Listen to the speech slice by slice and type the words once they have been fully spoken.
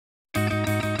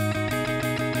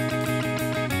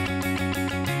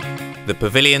The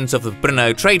pavilions of the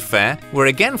Brno trade fair were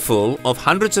again full of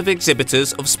hundreds of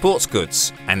exhibitors of sports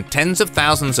goods and tens of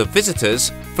thousands of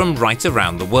visitors from right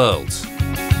around the world.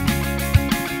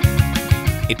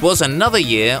 It was another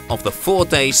year of the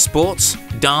 4-day sports,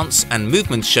 dance and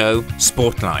movement show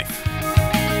Sportlife.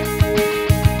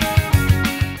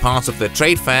 Part of the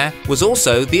trade fair was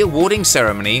also the awarding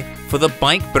ceremony for the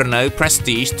Bike Brno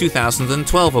Prestige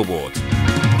 2012 award.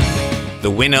 The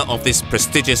winner of this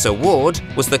prestigious award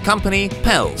was the company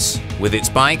PELL'S, with its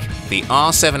bike, the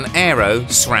R7 Aero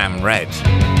SRAM Red.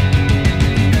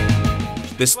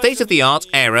 The state-of-the-art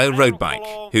Aero road bike,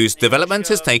 whose development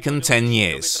has taken 10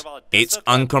 years. Its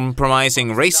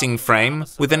uncompromising racing frame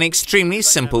with an extremely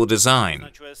simple design.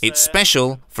 It's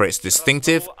special for its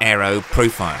distinctive aero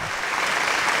profile.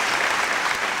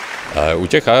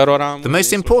 The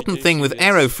most important thing with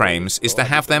aeroframes is to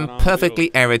have them perfectly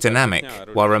aerodynamic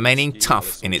while remaining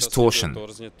tough in its torsion.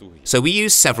 So we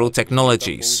use several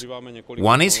technologies.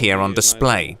 One is here on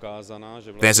display.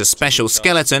 There's a special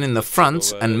skeleton in the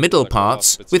front and middle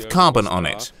parts with carbon on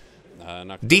it.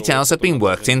 Details have been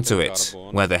worked into it,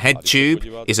 where the head tube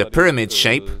is a pyramid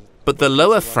shape, but the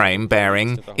lower frame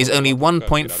bearing is only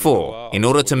 1.4 in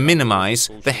order to minimize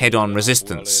the head-on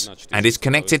resistance, and is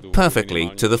connected perfectly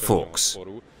to the forks.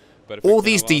 All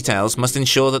these details must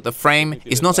ensure that the frame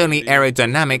is not only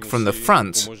aerodynamic from the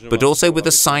front, but also with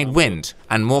a side wind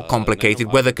and more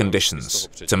complicated weather conditions,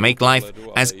 to make life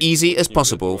as easy as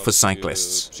possible for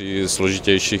cyclists. Při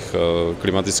složitějších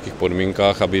klimatických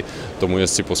podmínkách, aby tomu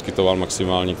jezdci poskytoval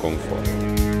maximální komfort.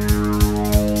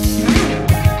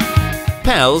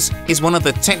 PELL'S is one of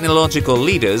the technological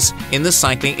leaders in the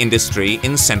cycling industry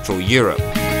in Central Europe.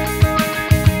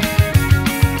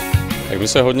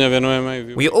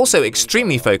 We are also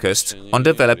extremely focused on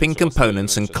developing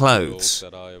components and clothes.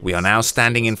 We are now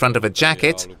standing in front of a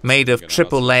jacket made of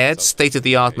triple-layered,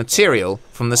 state-of-the-art material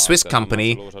from the Swiss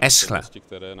company PELL'S.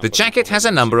 The jacket has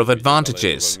a number of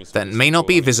advantages that may not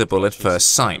be visible at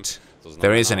first sight.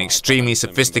 There is an extremely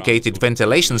sophisticated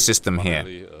ventilation system here.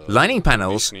 Lining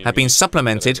panels have been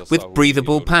supplemented with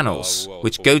breathable panels,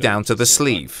 which go down to the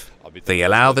sleeve. They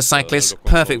allow the cyclist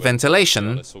perfect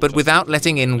ventilation, but without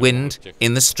letting in wind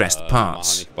in the stressed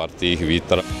parts.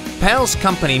 PELL'S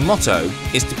company motto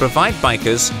is to provide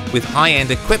bikers with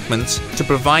high-end equipment to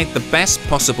provide the best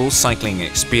possible cycling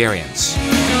experience.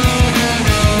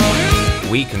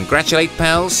 We congratulate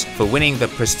PELL'S for winning the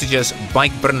prestigious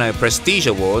Bike Brno Prestige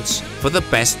Awards for the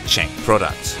best Czech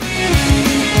product.